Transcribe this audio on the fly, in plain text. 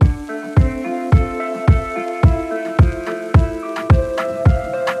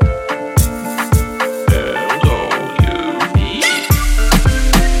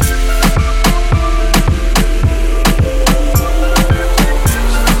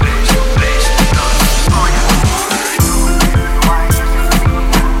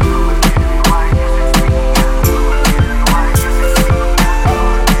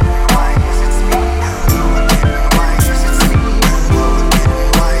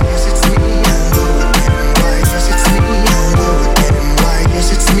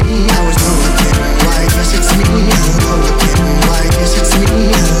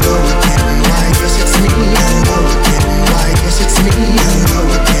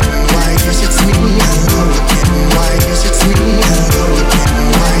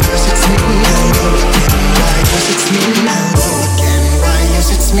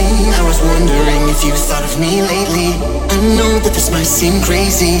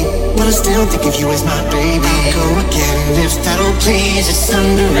lately, but I still think of you as my baby. Go again if that'll please. It's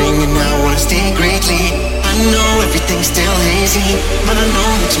thundering and I wanna stay greatly. I know everything's still hazy, but I know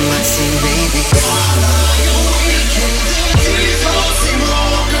that you might see maybe.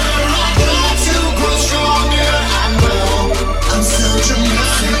 I'm such a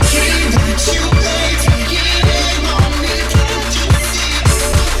messy that you play to get on me. Can't you see?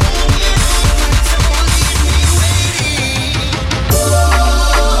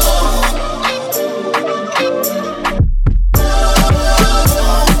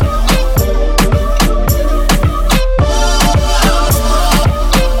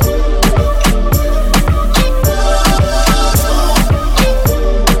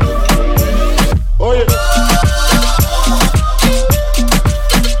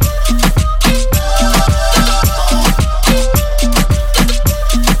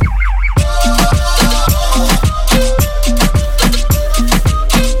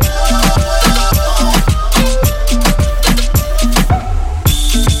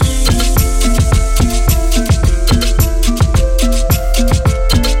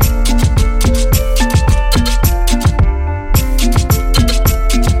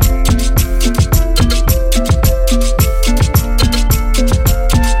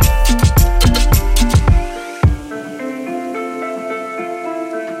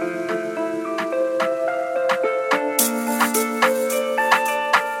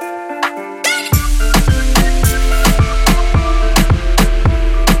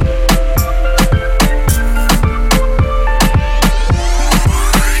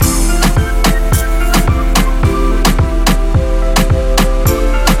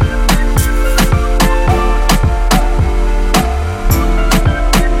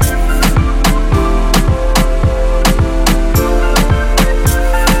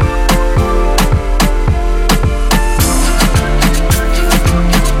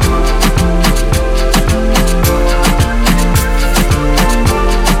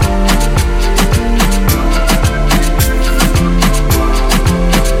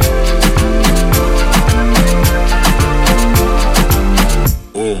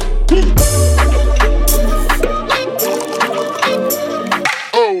 Boom.